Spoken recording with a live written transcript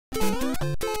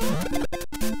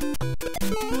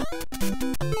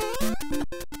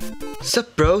What's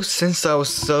up, bro? Since I was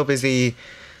so busy,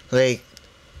 like,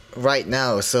 right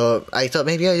now, so I thought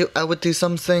maybe I would do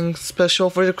something special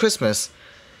for the Christmas.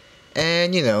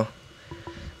 And you know,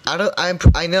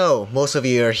 I know most of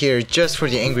you are here just for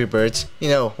the Angry Birds. You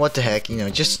know, what the heck? You know,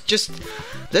 just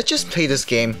let's just play this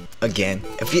game again.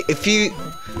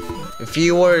 If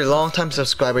you were a long-time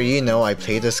subscriber, you know I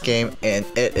played this game and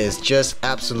it is just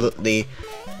absolutely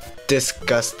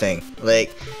disgusting.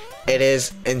 Like, it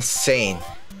is insane.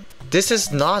 This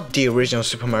is not the original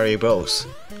Super Mario Bros.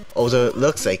 Although it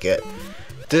looks like it.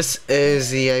 This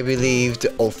is the, I believe,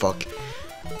 the, oh fuck.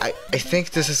 I think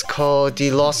this is called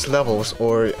the Lost Levels,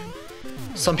 or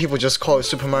some people just call it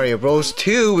Super Mario Bros.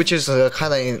 2, which is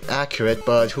kinda inaccurate,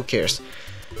 but who cares.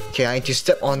 Okay, I need to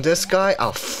step on this guy.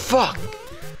 Oh fuck!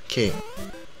 Okay,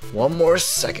 one more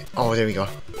second. Oh, there we go.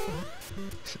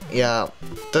 Yeah,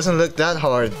 doesn't look that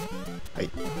hard.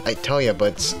 I tell ya,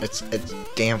 but it's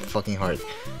damn fucking hard.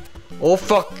 Oh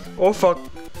fuck! Oh fuck!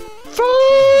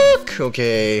 Fuck!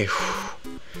 Okay.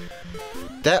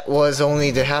 That was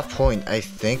only the half point, I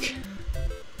think.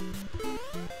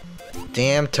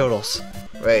 Damn turtles.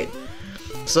 Right.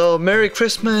 So, Merry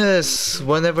Christmas!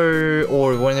 Whenever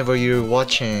you're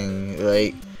watching,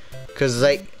 like, cause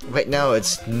like right now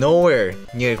it's nowhere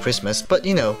near Christmas, but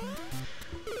you know.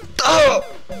 Oh!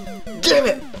 Damn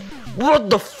it! What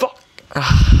the fuck?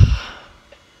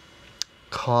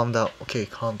 Calm down. Okay,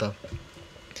 calm down.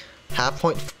 Half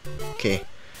point. Okay.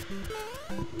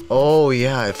 Oh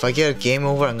yeah, if I get a game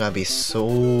over, I'm gonna be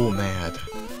so mad.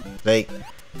 Like,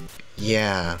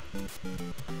 yeah.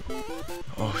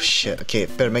 Oh shit. Okay,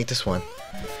 better make this one.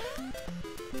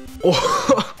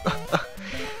 Oh,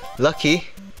 lucky.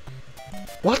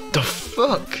 What the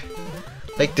fuck?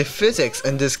 Like, the physics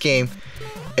in this game.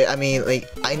 I mean,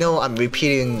 like, I know I'm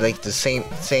repeating like the same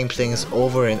things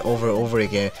over and over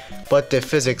again, but the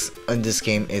physics in this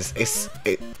game is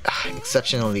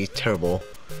exceptionally terrible.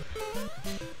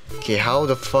 Okay, how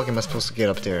the fuck am I supposed to get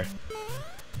up there?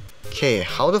 Okay,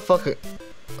 how the fuck?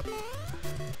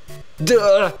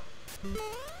 Duh!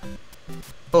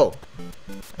 Oh,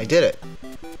 I did it.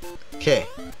 Okay.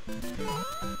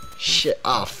 Shit.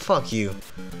 Ah, fuck you.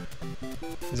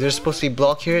 Is there supposed to be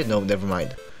block here? No, never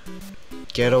mind.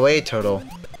 Get away, turtle.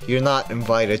 You're not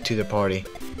invited to the party.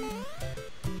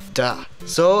 Duh.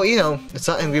 So, you know, it's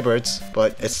not Angry Birds,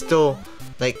 but it's still,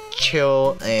 like,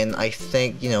 chill, and I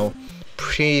think, you know,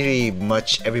 pretty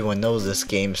much everyone knows this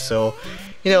game, so,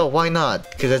 you know, why not?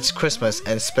 Because it's Christmas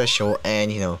and special, and,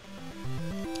 you know,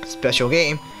 special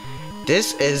game.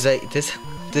 This is, like, this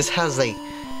has, like,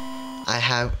 I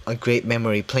have a great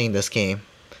memory playing this game.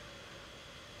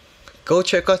 Go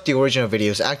check out the original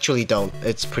videos. Actually, don't.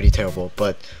 It's pretty terrible.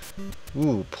 But,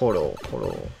 ooh, portal.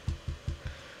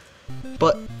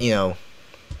 But, you know,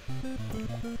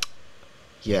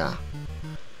 yeah.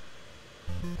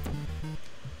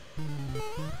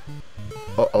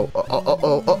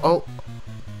 Oh.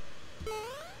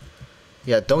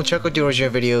 Yeah, don't check out the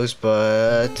original videos.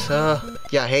 But,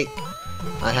 yeah, hey,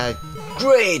 I had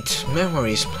great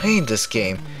memories playing this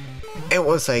game. It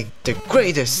was like the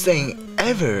greatest thing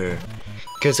ever.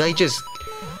 Cause I just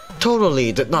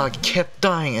totally did not kept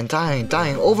dying and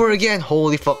dying over again.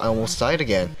 Holy fuck, I almost died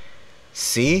again.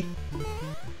 See?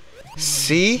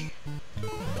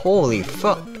 Holy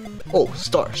fuck. Oh,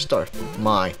 star.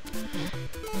 Mine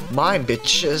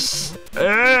bitches.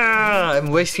 I'm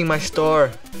wasting my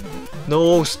star.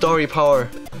 No, starry power.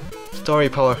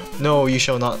 No, you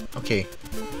shall not. Okay.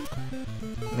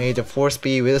 May the force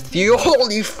be with you.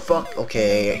 Holy fuck.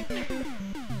 Okay.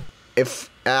 If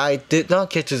I did not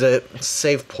get to the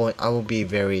save point, I will be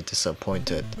very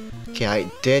disappointed. Okay, I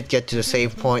did get to the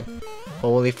save point.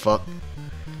 Holy fuck.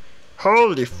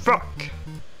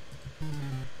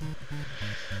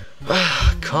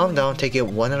 Calm down, take it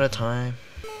one at a time.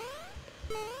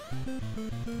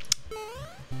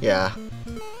 Yeah.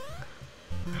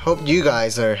 Hope you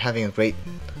guys are having a great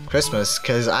Christmas,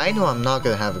 cause I know I'm not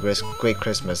gonna have a great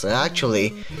Christmas. And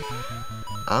actually,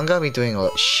 I'm gonna be doing a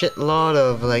shitload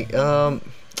of, like,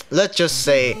 let's just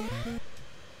say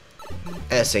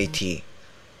SAT.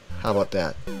 How about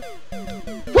that?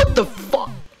 What the fuck?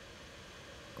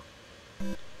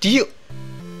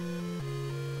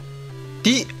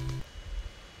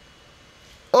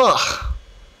 Ugh.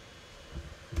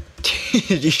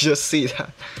 Did you just see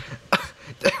that?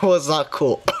 That was not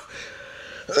cool.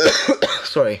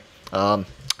 Sorry.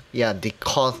 Yeah, the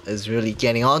cough is really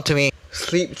getting on to me.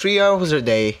 Sleep 3 hours a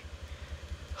day.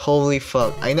 Holy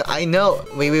fuck. I know.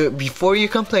 Wait, before you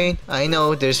complain, I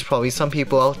know there's probably some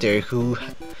people out there who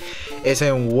is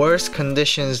in worse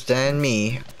conditions than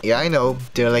me. Yeah, I know.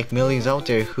 There are like millions out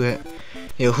there who,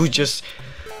 you know, who just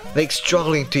like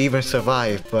struggling to even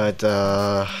survive. But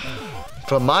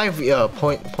from my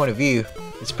point of view,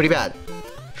 it's pretty bad.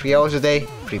 3 hours a day,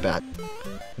 pretty bad.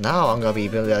 Now I'm gonna be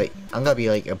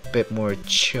like a bit more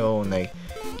chill and like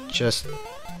just.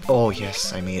 Oh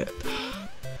yes, I made it.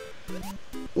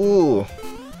 Ooh,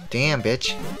 damn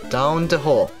bitch, down the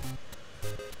hole.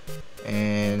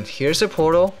 And here's a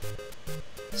portal.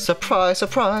 Surprise,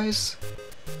 surprise.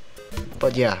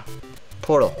 But yeah,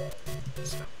 portal.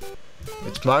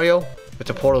 It's Mario with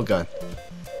a portal gun.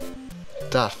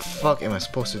 The fuck am I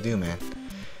supposed to do, man?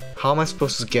 How am I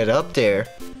supposed to get up there?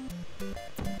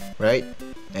 Right?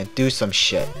 And do some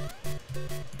shit.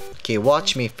 Okay,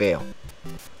 watch me fail.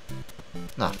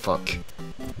 Nah, fuck.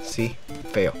 See?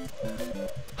 Fail.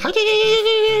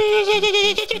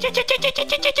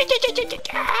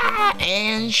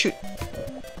 And shoot.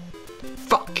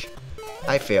 Fuck.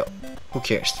 I failed. Who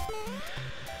cares?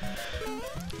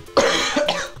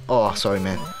 Oh, sorry,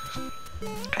 man.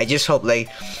 I just hope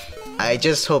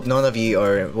none of you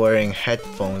are wearing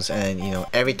headphones and you know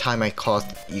every time I cough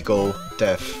you go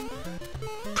deaf.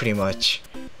 Pretty much.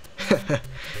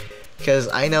 Because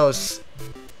I know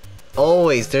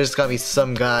always there's gonna be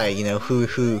some guy, you know,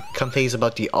 who complains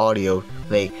about the audio.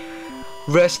 Like,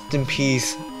 rest in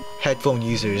peace headphone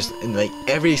users in like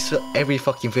every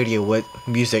fucking video with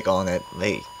music on it.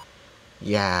 Like,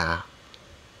 yeah.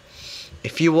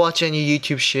 If you watch any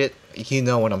YouTube shit, you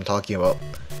know what I'm talking about.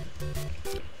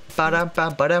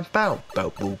 Ba-dum-bam, ba-dum-bow,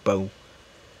 bow-boo-bow.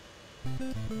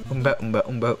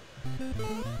 Umba.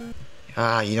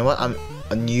 You know what? I'm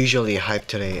unusually hyped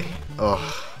today. Oh,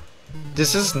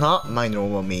 this is not my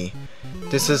normal me.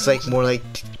 This is like more like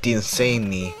the insane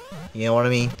me. You know what I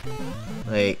mean?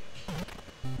 Like,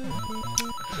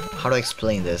 how do I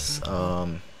explain this?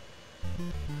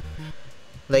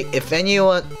 Like, if any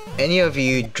of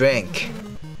you drink,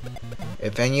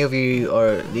 if any of you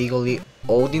are legally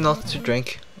old enough to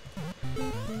drink,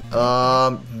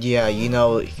 yeah, you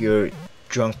know your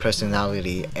drunk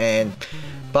personality. And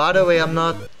by the way,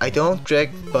 I don't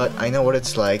drink, but I know what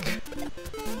it's like,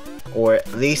 or at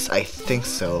least I think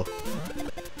so.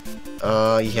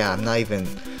 Yeah, I'm not even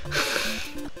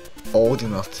old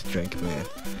enough to drink, man.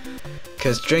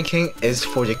 Cause drinking is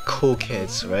for the cool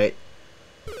kids, right?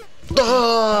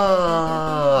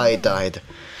 I died.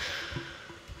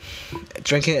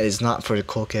 Drinking is not for the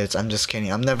cool kids. I'm just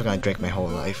kidding. I'm never gonna drink my whole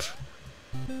life.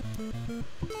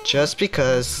 Just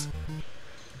because.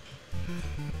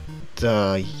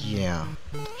 Yeah.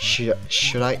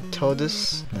 Should I tell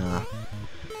this? Nah.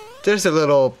 There's a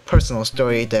little personal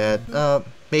story that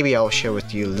maybe I'll share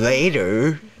with you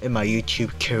later in my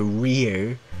YouTube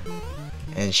career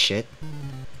and shit.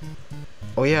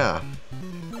 Oh yeah.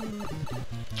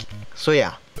 So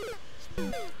yeah.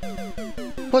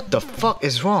 What the fuck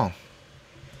is wrong?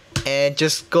 And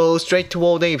just go straight to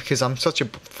all day because I'm such a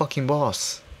fucking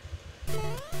boss.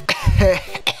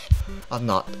 I'm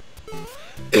not.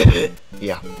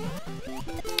 Yeah.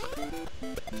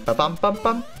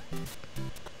 Ba-bum-bum-bum.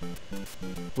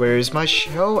 Where's my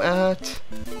show at?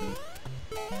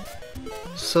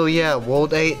 So yeah,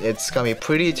 World 8, it's gonna be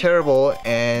pretty terrible.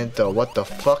 And what the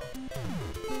fuck?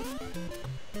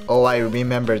 Oh, I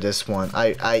remember this one.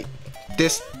 I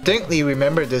distinctly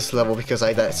remember this level because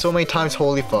I died so many times.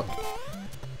 Holy fuck.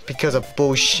 Because of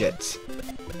bullshit.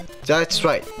 That's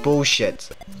right, bullshit.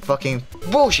 Fucking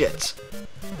bullshit.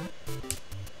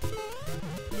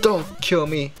 Don't kill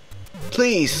me.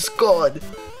 Please, God.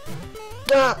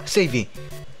 Ah, save me.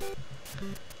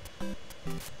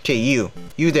 Okay, you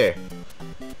there.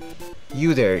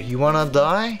 You there. You wanna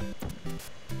die?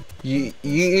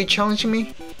 You challenging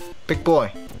me? Big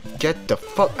boy. Get the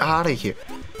fuck out of here.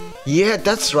 Yeah,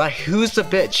 that's right. Who's the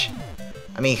bitch?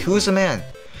 I mean, who's the man?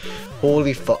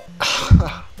 Holy fuck.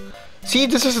 See,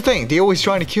 this is the thing. They always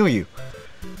trying to kill you.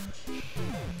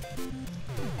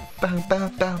 Bam,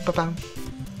 bam, bam, bam, bam.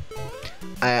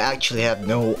 I actually have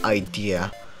no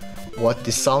idea what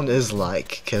the sound is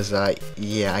like. Cause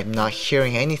I'm not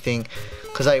hearing anything.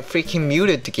 Cause I freaking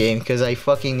muted the game. Cause I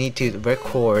fucking need to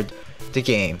record the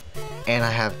game. And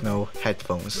I have no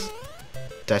headphones.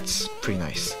 That's pretty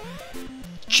nice.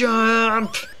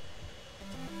 Jump!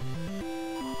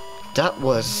 That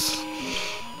was...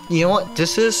 You know what?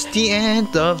 This is the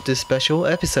end of this special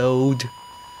episode.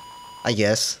 I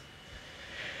guess.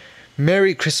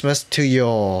 Merry Christmas to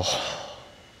y'all.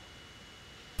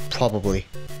 Probably.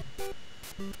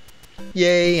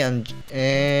 Yay, and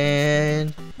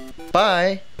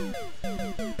bye.